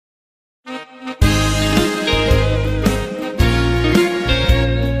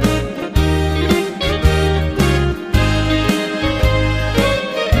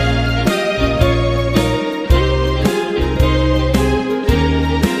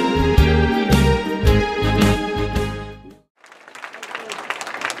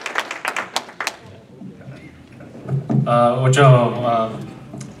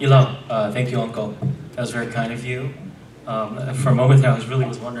Thank you, Uncle. That was very kind of you. For a moment there, I really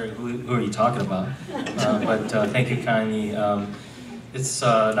was wondering who are you talking about. But thank you kindly. It's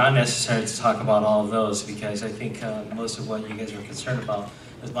not necessary to talk about all of those because I think most of what you guys are concerned about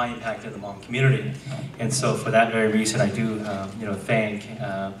is my impact in the Hmong community. And so for that very reason, I do thank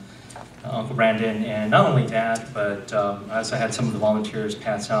Uncle Brandon, and not only that, but I also had some of the volunteers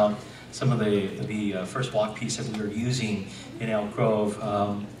pass out some of the first walk piece that we were using in Elk Grove.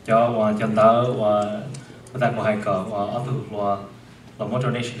 Elk Grove,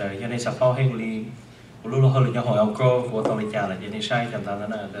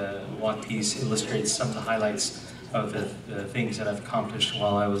 the walk piece illustrates some of the highlights of the things that I've accomplished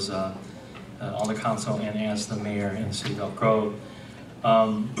while I was on the council and as the mayor in the city of Elk Grove.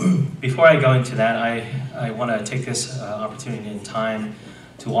 Before I go into that, I want to take this opportunity in time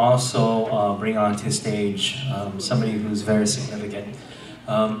to also bring onto the stage somebody who's very significant.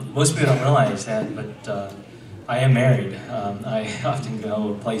 Most people don't realize that, but I am married. I often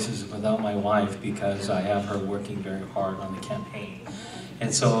go places without my wife because I have her working very hard on the campaign.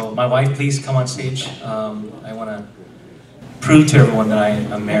 And so, my wife, please come on stage. I want to prove to everyone that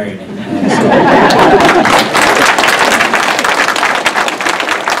I'm married.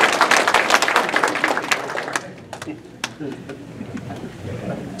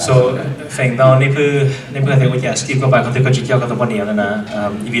 So, Feng Dao, ni pu thay ko ya Steve ko ba ko te ko jikya ko to pon ya na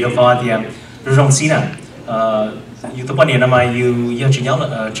video va dia rong sina you to pon ya na ma you chin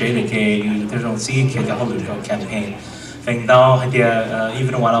yao je le ke you te rong si ke ja holu ko campaign. Feng Dao dia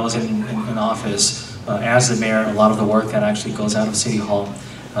even while I was in office as the mayor, a lot of the work that actually goes out of City Hall,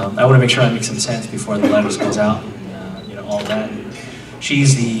 I want to make sure I make some sense before the letters goes out, and, all that.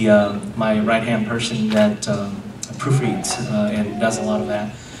 She's my right-hand person that proofreads and does a lot of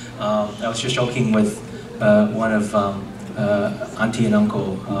that. I was just joking with one of auntie and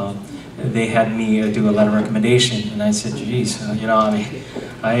uncle. They had me do a letter of recommendation, and I said, geez,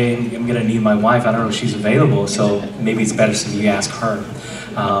 I am going to need my wife. I don't know if she's available, so maybe it's better if you ask her.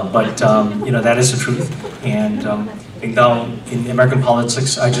 But that is the truth. And in American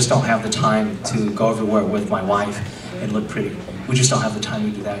politics, I just don't have the time to go everywhere with my wife and look pretty. We just don't have the time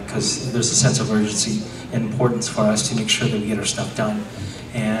to do that because there's a sense of urgency and importance for us to make sure that we get our stuff done.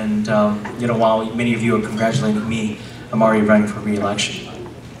 And while many of you are congratulating me, I'm already running for re-election.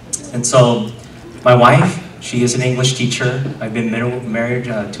 And so, my wife, she is an English teacher. I've been married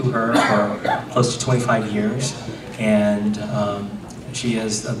to her for close to 25 years, and she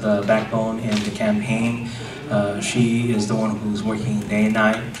is the backbone in the campaign. She is the one who's working day and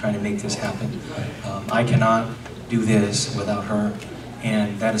night trying to make this happen. I cannot do this without her,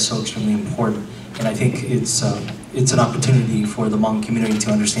 and that is so extremely important. And I think it's an opportunity for the Hmong community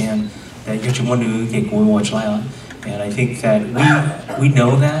to understand that and I think that we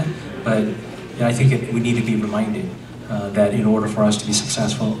know that, but I think we need to be reminded that in order for us to be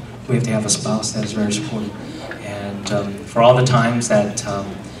successful, we have to have a spouse that is very supportive. And for all the times that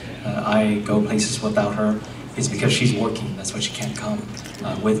I go places without her, it's because she's working. That's why she can't come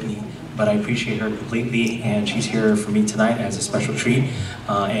with me. But I appreciate her completely, and she's here for me tonight as a special treat.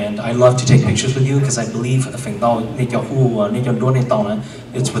 And I love to take pictures with you because I believe it's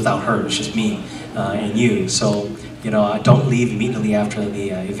without her. It's just me and you. So don't leave immediately after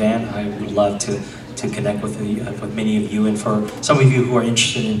the event. I would love to connect with many of you, and for some of you who are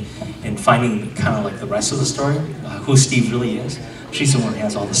interested in finding kind of like the rest of the story, who Steve really is. She's the one who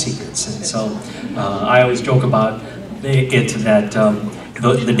has all the secrets, and so I always joke about it that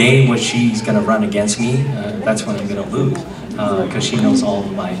the day when she's going to run against me, that's when I'm going to lose, because she knows all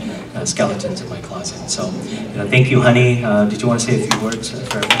of my skeletons in my closet. So, thank you, honey. Did you want to say a few words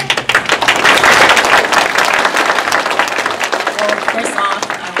for everyone? Well, first off,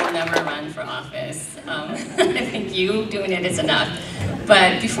 I will never run for office. I think you doing it is enough.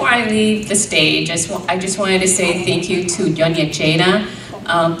 But before I leave the stage, I just wanted to say thank you to Nyiaj,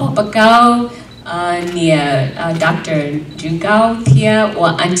 Papa Gao, Dr. Jugao, Tia, or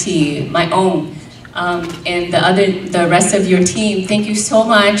Auntie, my own, and the rest of your team. Thank you so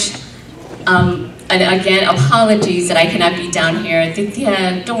much. And again, apologies that I cannot be down here. I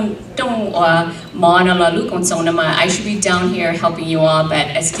should be down here helping you all, but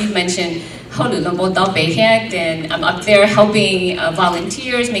as Steve mentioned, then I'm up there helping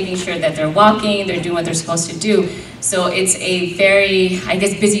volunteers, making sure that they're walking, they're doing what they're supposed to do. So it's a very,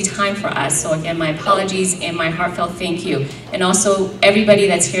 busy time for us. So again, my apologies and my heartfelt thank you. And also everybody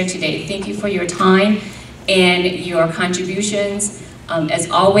that's here today, thank you for your time and your contributions. As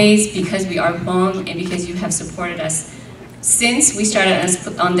always, because we are Hmong and because you have supported us since we started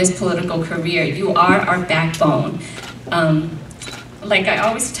on this political career, you are our backbone. Like I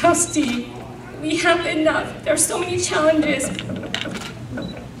always tell Steve, we have enough. There are so many challenges.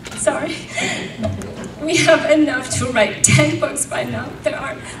 Sorry. We have enough to write 10 books by now. There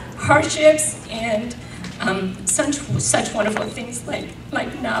are hardships and such wonderful things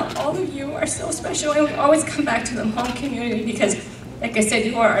like now. All of you are so special, and we always come back to the Hmong community because, like I said,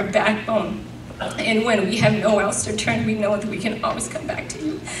 you are our backbone. And when we have nowhere else to turn, we know that we can always come back to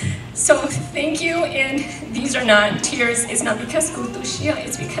you. So thank you, and these are not tears. It's not because Kutushia,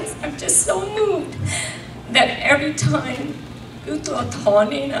 it's because I'm just so moved that every time you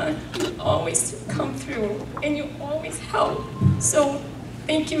always come through and you always help. So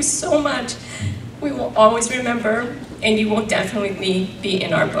thank you so much. We will always remember, and you will definitely be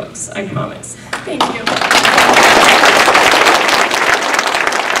in our books, I promise. Thank you.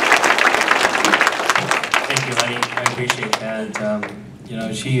 Thank you, honey. I appreciate that. You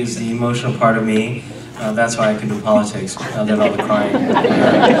know, she is the emotional part of me. That's why I can do politics. Than all the crying.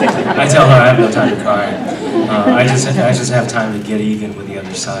 I tell her I have no time to cry. I just have time to get even with the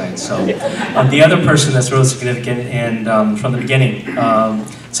other side. So the other person that's really significant, and from the beginning,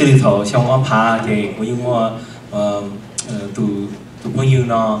 这里头像我爬给我因我读朋友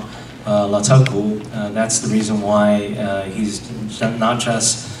呢老照顾 that's the reason why he's not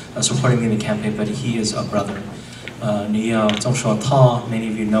just supporting me in the campaign, but he is a brother. Nyiaj Tall, many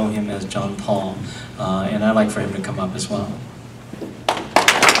of you know him as John Tall, and I'd like for him to come up as well.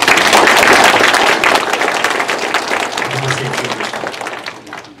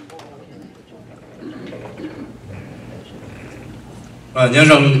 Nhớ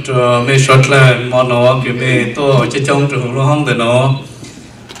rằng mẹ sốt là món nó cái mẹ to chỉ trong trường lo hông để nó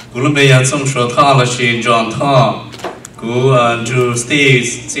cú lúc bây giờ trong số thọ là chỉ John Tall cú Drew Steve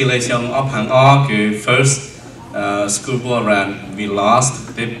chỉ là trong ấp hàng ó cái first school board run we lost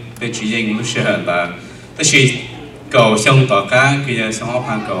để chỉ dành lúc xưa là tất chỉ cầu trong tỏ cá cái giờ trong ấp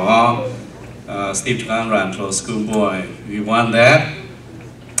hàng cầu Steve can run for school board we won that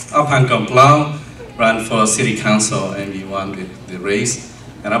ấp hàng cầu plow run for city council and we won the race,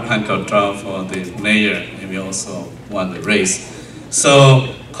 and Uphanko draw for the mayor and we also won the race. So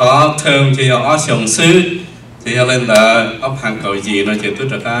có term cho ở sòng sư thì lên là Uphanko gì nó chỉ tôi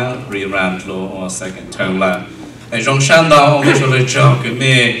được cái rerun lo or second term làในtrong sáng đó ông mới cho lời chào cái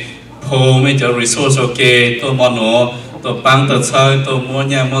mẹ po mới cho resource ok tôi mong nó tôi bán tôi chơi tôi mua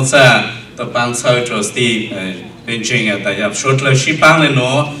nhà mua xe tôi bán chơi cho Steve bên trên tại nhập suốt là ship bán lên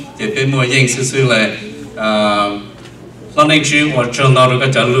nó thì bên mua danh sư là lo nên chứ ở trong đó có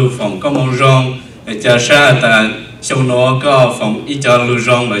trả lưu phòng có mong rong trả xa tại trong nó có phòng ít trả lưu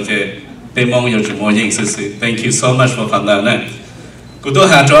rong là chỉ bên mong nhiều chủ mua danh sư. Thank you so much for phần đó này. Cụ tôi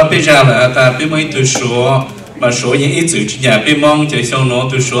hạ cho bây giờ là tại bên mấy từ số mà số những ít chữ nhà bên mong chỉ trong nó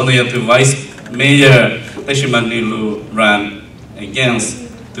từ số này từ vice mayor đây là mình đi lưu run against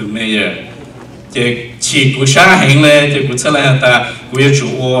to mayor. Chỉ cú xa hành lệ, chỉ cú xa là ta cú yêu chủ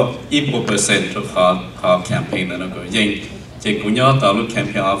ô 1% cho khó campaign nó có dành. Chỉ cú nhớ tạo lúc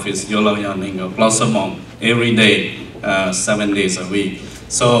campaign office yêu lâu nhau nên có blossom on every day, 7 days a week.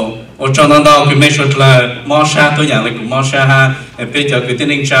 So, ở trong đó cứ make sure là mò xa tôi nhận là cú mò xa ha, bây giờ cứ tin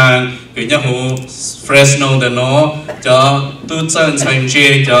anh chàng, cứ nhớ hồ Fresno để nó cho tu chân thành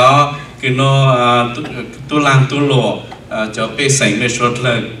chế cho cứ nó tu lang tu lộ cho bây sảnh make sure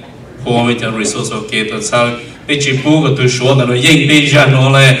là hồ với cho resource ok tôi sao bây chỉ bù của tôi số là nó yên bây giờ nó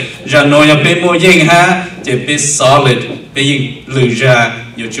là giờ nó là bây mua yên ha chỉ bây solid bây yên lừa ra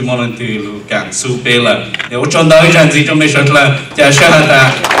nhiều chuyên môn là từ lừa càng su bây là nếu trong đó rằng gì trong mấy số là giả sử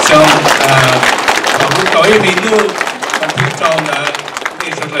là trong lúc tối vì tôi trong là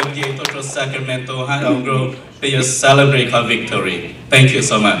mấy số là gì tôi cho Sacramento ha Elk Grove bây giờ celebrate our victory. Thank you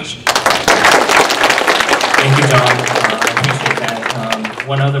so much. Thank you, John.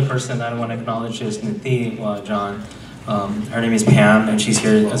 One other person that I want to acknowledge is Niti John. Her name is Pam, and she's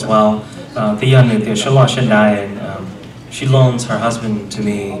here as well. And she loans her husband to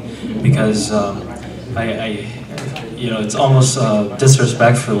me because you know, it's almost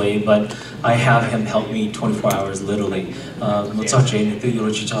disrespectfully, but I have him help me 24 hours literally.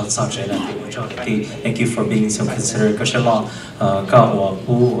 Thank you for being so considerate.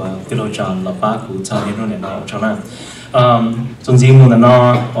 Trong dịp mùa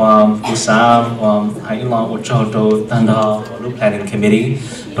nó buổi sáng hãy lo ở chỗ đầu tan đó lúc planning committee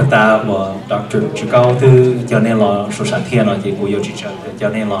và ta và Dr. Chu Cao Tư cho nên là số sản thiên là gì của yêu chỉ cho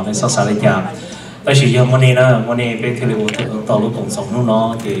nên là nên sao lại giảm. Tại vì giờ money về thì liệu tàu lúc cộng sống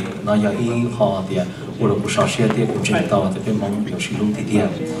nó thì nó giờ ý họ thì của lúc sau xe thì cũng chỉ tàu thì bên mong biểu sự luôn thì tiền.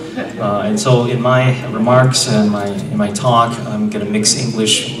 And so in my remarks and in my talk, I'm gonna mix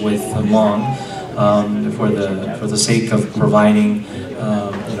English with Hmong. for the sake of providing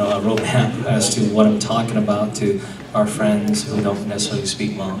a roadmap as to what I'm talking about to our friends who don't necessarily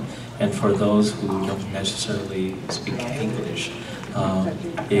speak Hmong, and for those who don't necessarily speak English.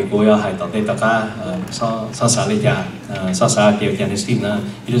 He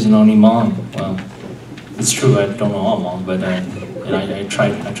doesn't know any Hmong. Well, it's true, I don't know all Hmong, but I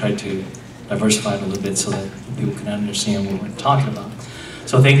tried to diversify it a little bit so that people can understand what we're talking about.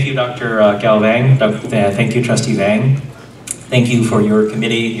 So thank you, Dr. Gao Vang. Thank you, Trustee Vang. Thank you for your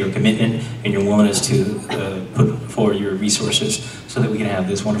committee, your commitment, and your willingness to put forward your resources so that we can have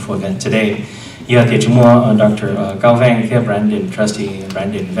this wonderful event today. Dr. Gao Vang, Brandon, Trustee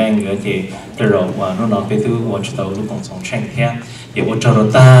Brandon Vang,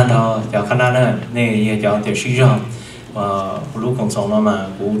 lúc còn sống nó mà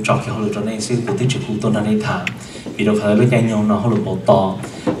cũng chọc cái hồ lô này sư cũng tích chữ cũng tôn này thả vì đâu phải lúc nhanh nhau nó hồ lô bộ to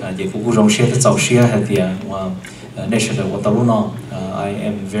vậy cũng rong xe tới giàu xe hay thì I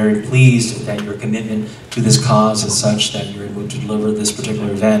am very pleased that your commitment to this cause is such that you're able to deliver this particular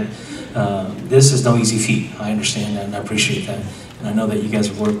event. This is no easy feat. I understand that and I appreciate that. And I know that you guys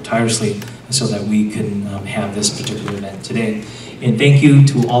have worked tirelessly so that we can have this particular event today. And thank you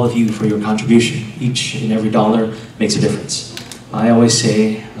to all of you for your contribution. Each and every dollar makes a difference. I always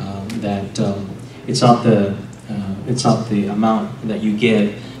say that it's not the amount that you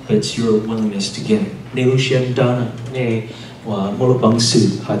give, but it's your willingness to give. Nếu xem đó này và mỗi bằng sự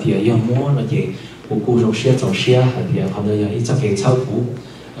hay thì yêu muốn là gì, của cô trong xe trong xe hay thì họ nói ít chắc cái sau cũ,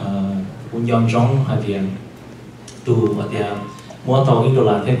 quân dân trong hay thì tu và thì mỗi tàu ít đô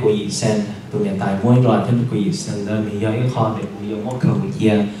la thế có gì sen, tu hiện tại mỗi đô la thế có gì sen đó mình yêu ít khó để mình yêu mỗi cầu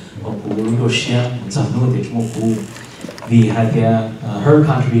kia, còn cô trong xe chẳng nuôi để chúng cô vì hay thì her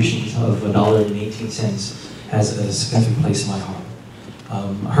contributions of $1.18 has a significant place in my heart.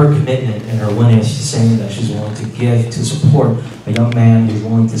 Her commitment and her willingness to saying that she's willing to give to support a young man who's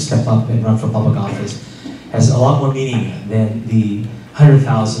willing to step up and run for public office has a lot more meaning than the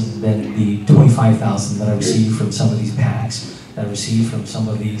 100,000, than the 25,000 that I received from some of these PACs, that I received from some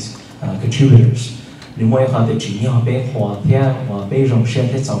of these contributors. Nếu mọi người chỉ nhớ bé hòa thế và bé rộng xe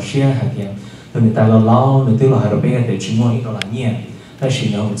thế giàu xe hay thì người ta lo người ta lo hay là bé để chỉ mọi người là nhẹ,但是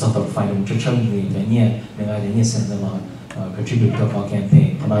呢，我们找到反映支撑你的nhẹ，另外人家现在嘛。contribute to our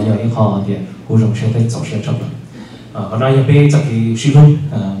campaign. Hôm nay những họ thì cố gắng sẽ tới tổ chức trong đó. Hôm nay bây giờ cái sử dụng,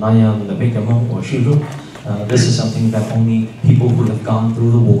 nay là bây giờ mong của sử dụng. This is something that only people who have gone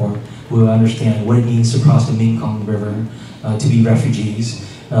through the war will understand what it means to cross the Mekong River, to be refugees,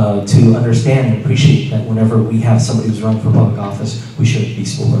 to understand and appreciate that whenever we have somebody who's running for public office, we should be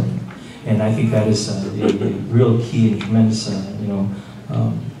supporting. And I think that is a real key and tremendous,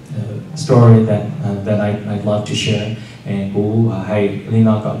 story that I'd love to share. And cũng hay liên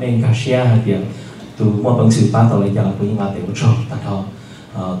lạc có nên cả share hay thì từ mỗi bằng sự bắt đầu lại giờ của những bạn để hỗ trợ tại họ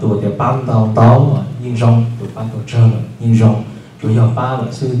từ để ban đầu tàu nhưng rong từ ban đầu chơi nhưng rong chủ yếu ba là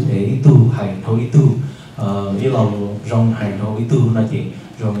sư để tu hành thôi tu ý là rong hành thôi tu là gì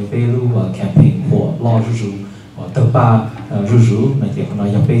rồi mình bây giờ campaign của lo rủ và tập ba rủ là gì hôm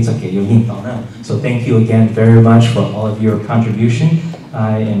nay bây giờ cái những đó nè. So thank you again very much for all of your contribution.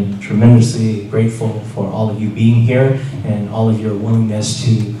 I am tremendously grateful for all of you being here and all of your willingness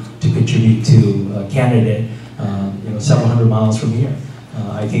to contribute to a candidate, several hundred miles from here.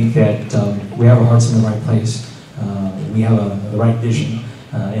 I think that we have our hearts in the right place. We have the right vision,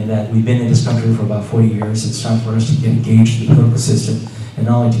 in that we've been in this country for about 40 years. It's time for us to get engaged in the political system, and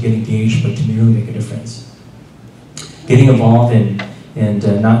not only to get engaged, but to really make a difference. Getting involved and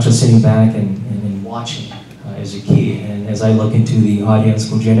not just sitting back and watching. Is a key, and as I look into the audience,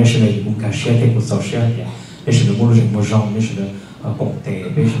 this is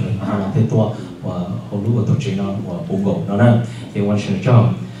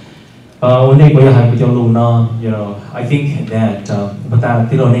I think that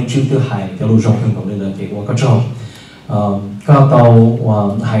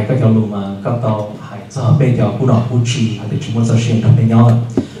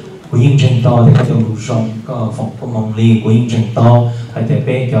của những trận to thì các dòng lũ rong có phòng có mong lì của những trận to hay để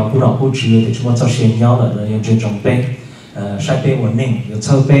bé cho cú đỏ cú chữ thì chúng ta cho xuyên nhau là những trận trồng bé sai bé ổn định有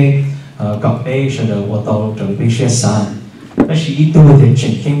车bé搞bé是的我到这里bé学啥但是一度的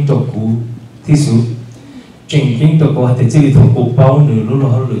正经的股ที่สุด正经的股还得这里头股包女噜噜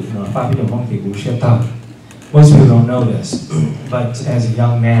好噜呢发表方给股学到 Most people don't know this, but as a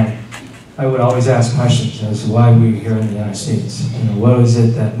young man I would always ask questions as to why we're here in the United States. What is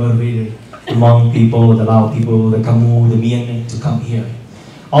it that motivated the Hmong people, the Lao people, the Cobmoos, the Mien to come here?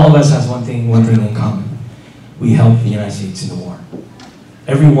 All of us has one thing in common. We helped the United States in the war.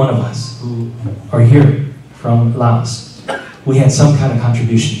 every one of us who are here from Laos, we had some kind of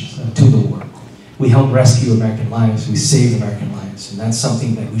contribution to the war. We helped rescue American lives, we saved American lives, and that's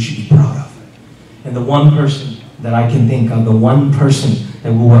something that we should be proud of. And the one person that I can think of, the one person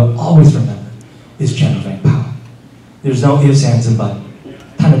that we will always remember is General Vang Pao. There's no ifs, ands, and buts.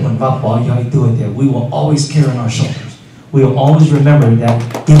 We will always carry on our shoulders. We will always remember that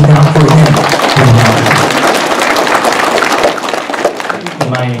if not for him,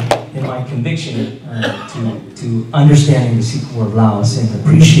 in my conviction to understanding the Sikh War of Laos and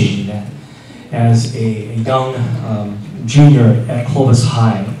appreciating that, as a young junior at Clovis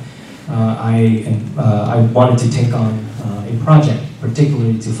High, I wanted to take on a project,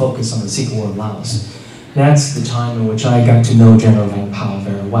 particularly to focus on the Sikh War of Laos. That's the time in which I got to know General Vang Pao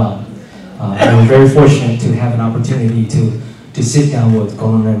very well. I was very fortunate to have an opportunity to sit down with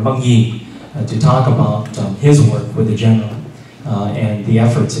Colonel Vang Yi to talk about his work with the general and the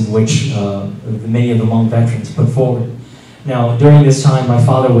efforts in which many of the Hmong veterans put forward. Now, during this time, my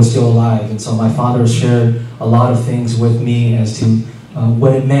father was still alive, and so my father shared a lot of things with me as to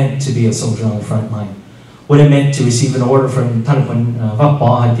what it meant to be a soldier on the front line, what it meant to receive an order from Tanapun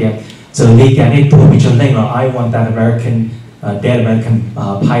Vappa. I want that dead American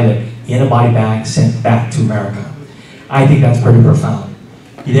pilot in a body bag sent back to America. I think that's pretty profound.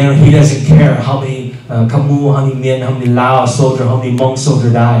 He doesn't care how many Cobmoos, how many men, how many Lao soldiers, how many Hmong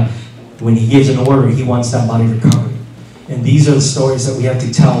soldiers die. When he gives an order, he wants that body recovered. And these are the stories that we have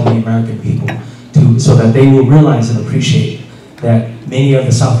to tell the American people so that they will realize and appreciate that many of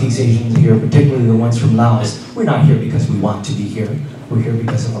the Southeast Asians here, particularly the ones from Laos, we're not here because we want to be here. We're here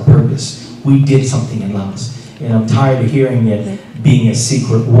because of our purpose. We did something in Laos. And I'm tired of hearing it being a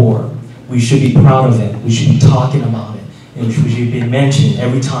secret war. We should be proud of it. We should be talking about it. And we should be mentioning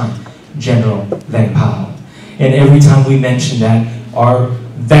every time General Vang Pao. And every time we mention that, our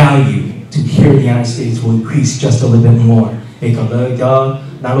value to here in the United States will increase just a little bit more. That's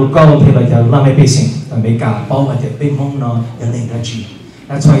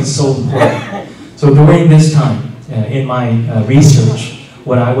why it's so important. So during this time, in my research,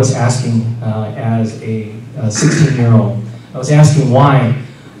 what I was asking as a 16-year-old, I was asking why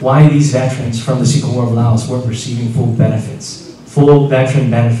these veterans from the Sikh War of Laos weren't receiving full veteran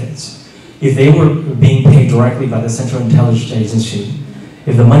benefits. If they were being paid directly by the Central Intelligence Agency,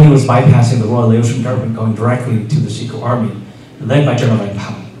 if the money was bypassing the Royal Laotian government going directly to the Sikh army, led by General Vang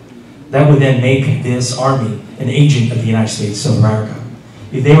Pao, that would then make this army an agent of the United States of America.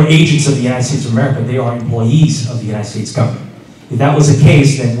 If they were agents of the United States of America, they are employees of the United States government. If that was the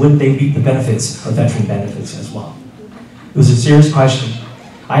case, then wouldn't they reap the benefits of veteran benefits as well? It was a serious question.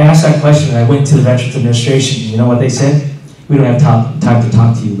 I asked that question and I went to the Veterans Administration. You know what they said? We don't have time to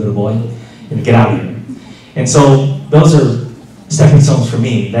talk to you, little boy. Get out of here. And so those are stepping stones for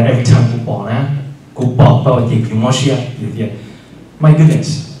me, that every time my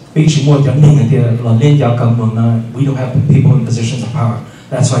goodness, we don't have people in positions of power.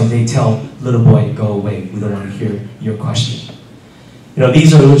 That's why they tell little boy, go away. We don't want to hear your question. You know,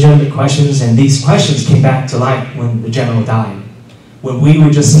 these are legitimate questions, and these questions came back to light when the general died. When we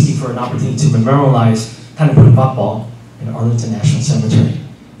were just seeking for an opportunity to memorialize Tanapun Bakbal in Arlington National Cemetery,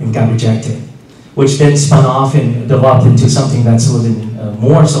 and we got rejected, which then spun off and developed into something that's a little bit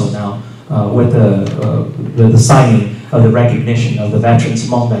more so now with the signing of the recognition of the veterans,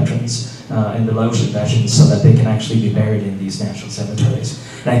 Hmong veterans, and the Laotian veterans, so that they can actually be buried in these national cemeteries.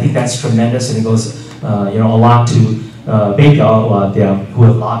 And I think that's tremendous, and it goes a lot to who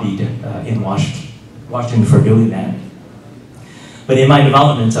have lobbied in Washington for doing that. But in my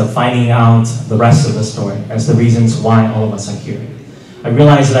development of finding out the rest of the story as the reasons why all of us are here, I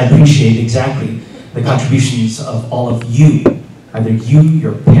realized that I appreciate exactly the contributions of all of you, either you,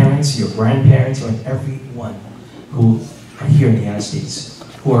 your parents, your grandparents, or everyone who are here in the United States,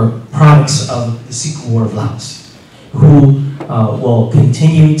 who are products of the Sikh War of Laos, who will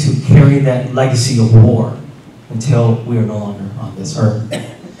continue to carry that legacy of war until we are no longer on this earth.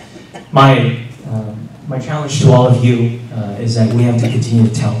 My challenge to all of you is that we have to continue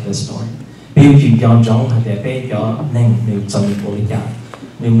to tell this story.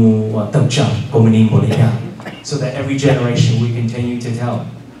 So that every generation we continue to tell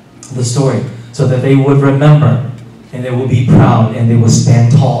the story, so that they would remember and they will be proud and they will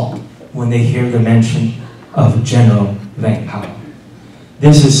stand tall when they hear the mention of General Vang Pao.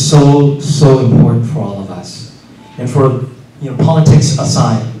 This is so important for all of us. And for politics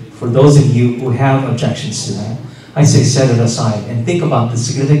aside, for those of you who have objections to that, I say set it aside and think about the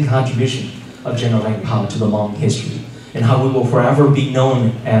significant contribution of General Vang Pao to the Hmong history and how we will forever be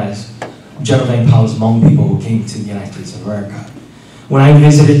known as General Vang Pao's Hmong people who came to the United States of America. When I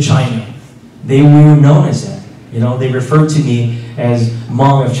visited China, they were known as that. You know, they referred to me as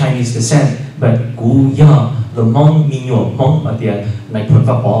Hmong of Chinese descent, but Gu Ya, the Hmong Minyo Hmong, but the like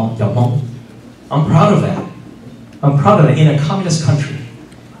Hmong. I'm proud of that. I'm proud of that in a communist country,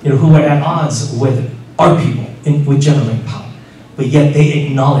 you know, who are at odds with our people with generating power. But yet they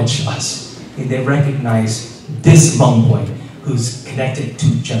acknowledge us and they recognize this Hmong boy who's connected to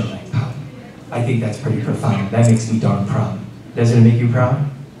generating power. I think that's pretty profound. That makes me darn proud. Does it make you proud?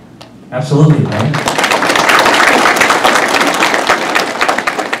 Absolutely, right?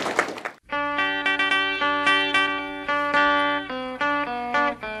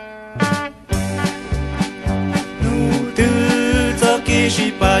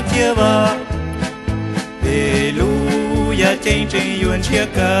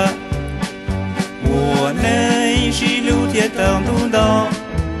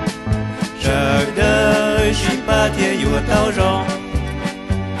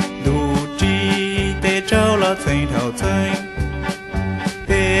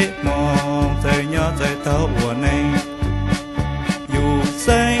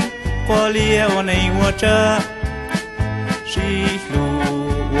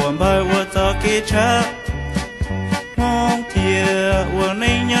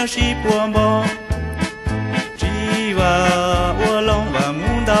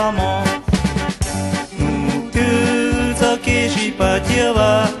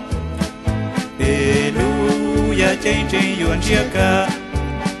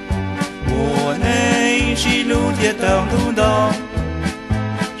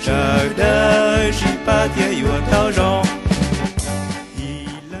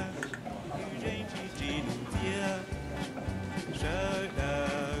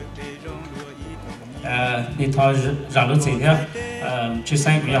 đi thôi giả lúc gì thế chỉ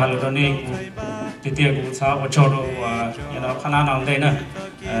sang bây giờ lúc đó này thì tiền cũng sao và cho đồ nó khả năng nào đây nè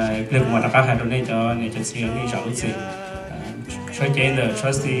việc mà các hàng đồ này cho này cho xíu đi giả lúc gì cho cái đó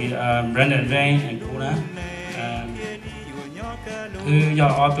cho thì Brandon Vang anh cũng nè cứ do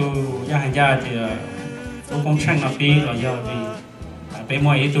auto gia hàng gia thì tôi cũng tranh là phí rồi do vì bên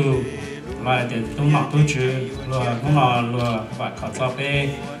mọi ý tôi là để tôi mặc tôi chứ rồi không là rồi và khảo sát cái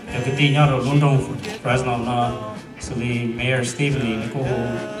cái tin nhau rồi luôn trong Fresno nó xử lý Mayor Stevely nó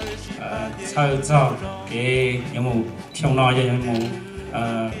cũng sao cho cái những một theo nói cho những một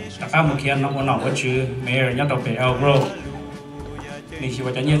các một kia nó có nào có chữ Mayor nhất đặc biệt Elk Grove nên khi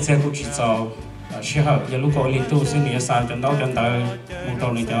mà cho nhân xe cũng chỉ cho sẽ hợp giờ lúc có liên tục xin nghĩa sao trận đấu trận tới một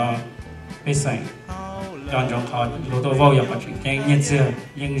đầu này cho biết sành chọn trong họ lúc tôi vào nhập vào chuyện cái nhân xe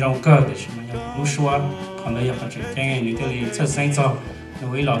nhưng trong cơ để chúng mình lúc xua còn đây nhập vào chuyện cái những cái lý chất sinh cho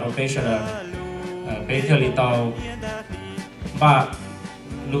nuôi lò đầu bê sẽ là bê theo lý tàu ba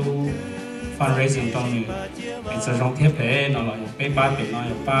lu fundraising trong này bây giờ trong thiết kế nó là bê ba bê nó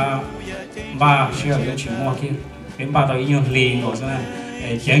là ba sẽ là những chuyện mua kia bê ba tàu như lì ngồi thế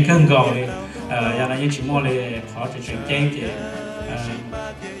này chén cân gạo này giờ là những chuyện mua này khó để chuyển chén thì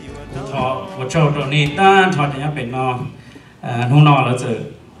thọ một chỗ chỗ này ta thọ thì nhá bê nó hôm nọ là giờ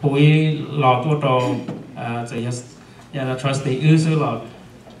bùi lò tua trâu giờ là trustee ư sư là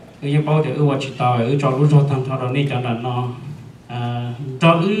ư bao thì ư vật chỉ tao ư cho lúc cho thằng đó này cho nó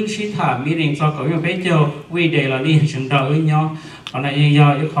cho ư sĩ thả meeting cho có những bây giờ vì để là đi chúng ta ư nhau còn này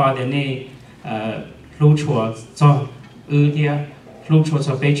do ư khó để này lưu chùa cho ư thì lưu chùa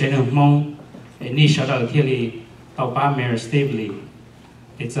cho bây giờ mong để đi sau đó thì là tàu ba Mayor Stevely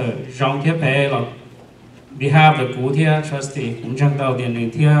thì giờ trong thiết kế là behalf the cũ thì trustee cũng chẳng đầu tiền này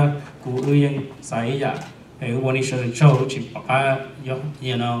thì cũ ư yên sai vậy cái vấn đề là châu chỉ bảo cái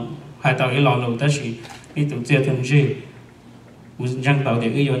you know hai tàu cái lò lầu đó chỉ đi tổ chức thường gì cũng chẳng tàu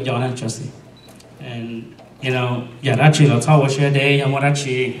để cái yon yon này just and you know giờ đã chỉ là sau cái đấy nhưng mà đã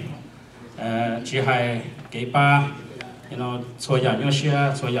chỉ hai cái ba you know số giờ nhau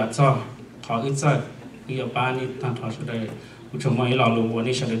xe số giờ cho họ ít giờ cái ba này thằng họ sẽ đây cũng chúng mình lò lầu vấn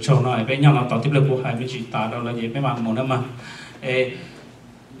đề là châu này bên nhau là tàu tiếp lực của hai bên chỉ ta đâu là gì bên bạn một nữa mà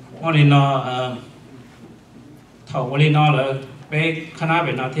vấn đề nó thầuวันนี้เนาะเลยไปคณะเ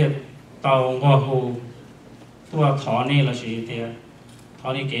ป็นนาเทียตาวงอหูตัวถอนนี่เราสิเดียถอ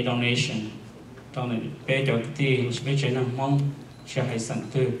นนี่เกด donation ตรงนี้ไปจอดที่ไปเจอหนึ่งมองเชื่อให้สั่ง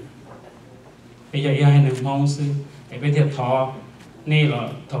ตื้อไปเจอให้หนึ่งมองซื้อไปเทียถอนี่เรา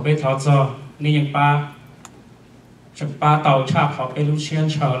ถอไปถอจอนี่ยังป้าจะป้าเตาชาเขาไปรู้เชี่ยน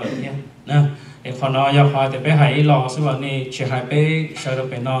เชอเลยเนี่ยนะไอ้คนน้อยอยากพอแต่ไปหายหล่อซึ่งวันนี้เชื่อให้ไปเชื่อเรา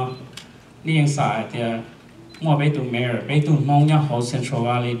ไปนอนี่ยังสายเดียmua bé tụi mẹ bé tụi mong nhau hậu Central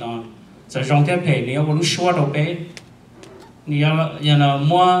Valley đó giờ trong thế hệ nếu có lúc xóa đâu bé nếu là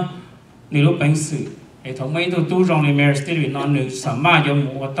mua nếu lúc bánh sự hệ thống mấy tu trong này Mayor State nó nữ sắm mà cho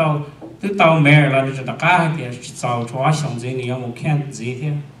một tàu từ tàu Mayor là được tất cả thì sau cho xong gì nữa một khen gì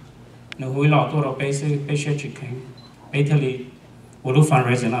thế nó hối lộ tôi đâu bây giờ chỉ khen bây giờ thì我都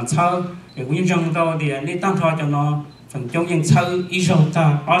fundraising 了，炒，我用中到的，你当他就那份中用炒1手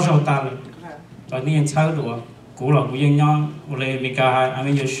大了，但你用炒多，古了我用样，我来没干还 I'm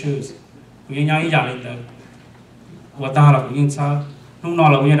in your shoes， 我用样一家里的，我大了我用炒，弄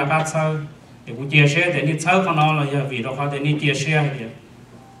闹了我用那个炒，我接些的你炒可闹了也为了话的你接些的，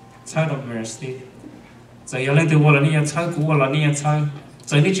炒到没事的，这要人对我了你也炒古了你也炒，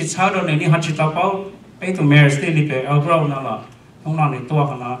这你去炒到你还知道包，被到没事的里边 Elk Grove 那了。không nói đến tua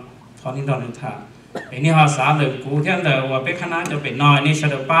của nó, còn những đó nên thà. Cái này họ sáng được cú thiên đời và biết khả năng cho biết nói này sẽ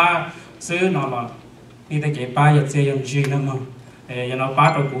được ba xứ nó là đi tới cái ba giờ chơi dùng gì nữa mà, giờ nó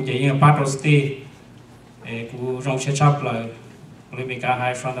ba đầu cú chơi như ba đầu stay, cú rong sẽ chắp lại. Let me go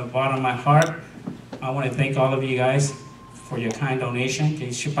high from the bottom of my heart. I want to thank all of you guys for your kind donation.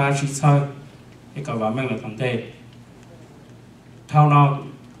 Cái ship ba chỉ thôi, cái cầu bảo mình là vấn đề. Thao nó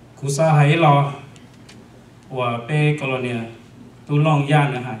cú sa hay lo và pe colonia tu long ya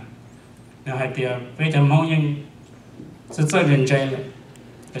nữa hai tiệt bây giờ mong nhưng sự chơi人ใจ了，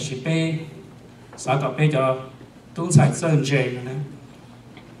但是被啥个被叫都才做人ใจ了呢？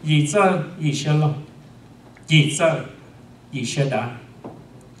一做一些了，一做一些的，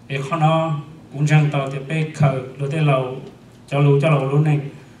ไอ้ข้อน้อกุ้งจังต่อที่ไปเขาเราได้เราจะรู้เนี่ย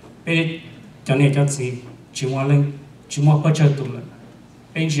ไปจะเนี่ยจะสิจิมว่าเล่นจิมว่าเปิดเจอตัวเลย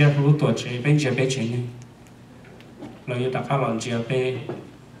เป็นเจ้ารู้ตัวใจเป็นเจ้าไปเจอเนี่ยเราอยู่ตะข้าหลอนเจ้าไป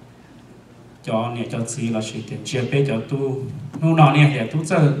choเนี่ยจะสิเราสิเดี๋ยวเจ้าไปจะตู้นู่นนอนเนี่ยเดี๋ยวตู้เ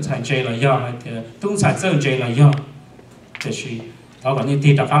จอใส่ใจเราย่อเดี๋ยวตู้ใส่เจอใจเราย่อแต่สิเราก่อนนี่ตี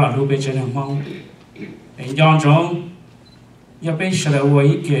ตะข้าหลอนรู้ไปเจอเนี่ยมองเป็นย้อนจงอย่าไปเฉลยว่า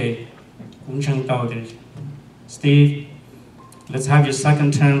อีกกุ้งจังต่อเดี๋ยว Steve let's have your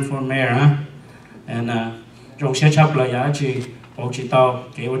second term for mayor huh and รงเชื่อชับเลยอ่ะจีบอกจีต่อ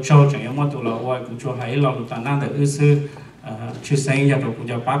เกี่ยวกับโจทย์อย่างมั่วตัวเราว่ากูจะให้เราตอนนั้นแต่ซื้อชื่อเสียงอยากเรากู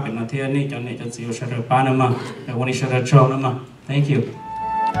จะป้าเป็นนาทีนี้จะเนี่ยจะสิวเฉลยป้านะมาแต่วันนี้เฉลยโจทย์นะมา thank you